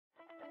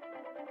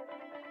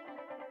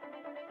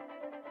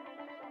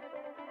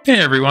Hey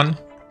everyone,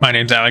 my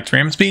name's Alex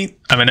Ramsby.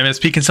 I'm an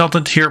MSP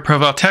consultant here at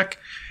Profile Tech.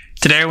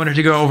 Today I wanted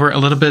to go over a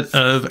little bit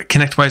of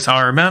ConnectWise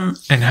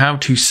RMM and how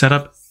to set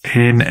up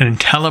an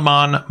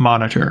Intellimon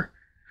monitor.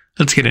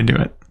 Let's get into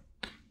it.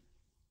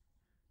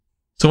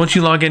 So once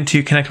you log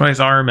into ConnectWise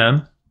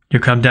RMM,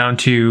 you'll come down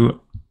to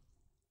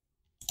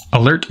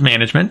Alert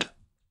Management,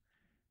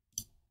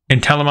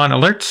 Intellimon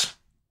Alerts,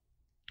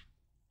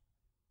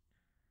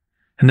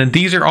 and then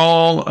these are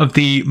all of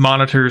the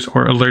monitors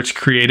or alerts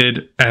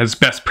created as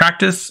best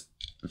practice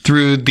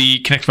through the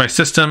ConnectWise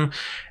system.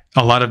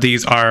 A lot of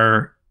these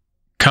are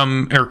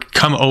come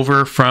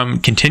over from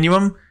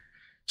Continuum.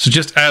 So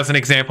just as an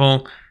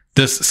example,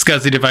 this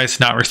SCSI device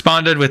not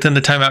responded within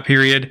the timeout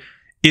period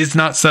is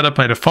not set up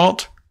by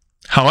default.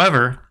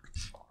 However,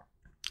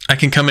 I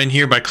can come in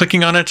here by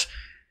clicking on it.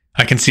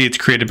 I can see it's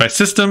created by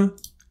system.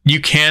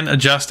 You can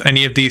adjust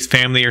any of these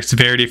family or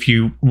severity if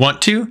you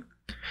want to.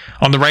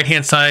 On the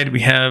right-hand side, we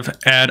have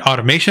Add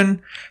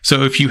Automation.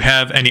 So if you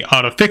have any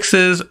auto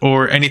fixes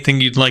or anything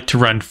you'd like to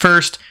run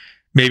first,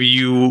 maybe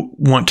you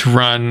want to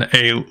run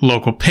a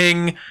local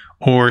ping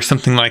or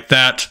something like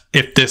that.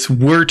 If this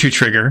were to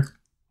trigger,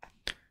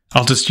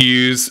 I'll just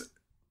use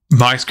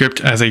my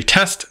script as a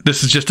test.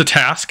 This is just a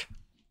task.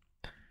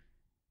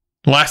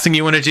 The last thing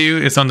you want to do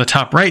is on the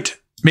top right,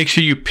 make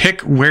sure you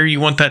pick where you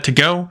want that to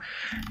go.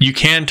 You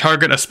can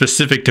target a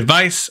specific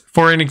device.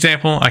 For an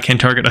example, I can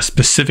target a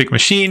specific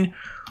machine.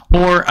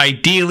 Or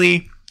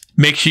ideally,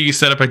 make sure you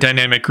set up a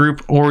dynamic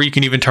group, or you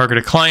can even target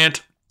a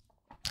client.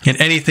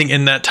 And anything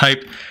in that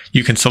type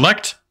you can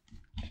select.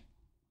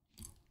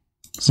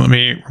 So let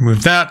me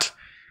remove that.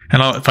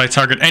 And if I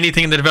target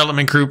anything in the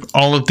development group,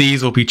 all of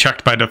these will be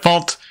checked by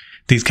default.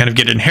 These kind of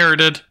get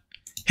inherited.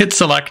 Hit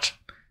select,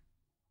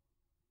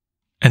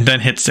 and then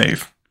hit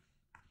save.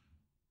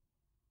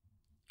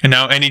 And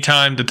now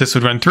anytime that this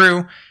would run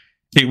through,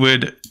 it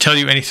would tell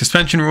you any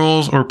suspension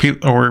rules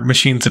or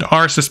machines that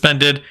are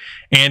suspended,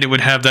 and it would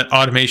have that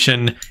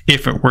automation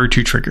if it were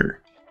to trigger.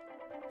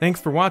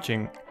 Thanks for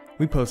watching.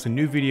 We post a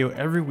new video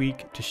every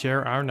week to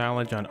share our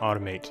knowledge on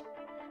Automate.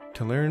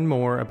 To learn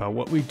more about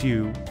what we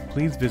do,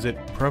 please visit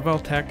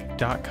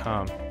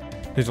profiletech.com.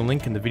 There's a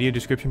link in the video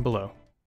description below.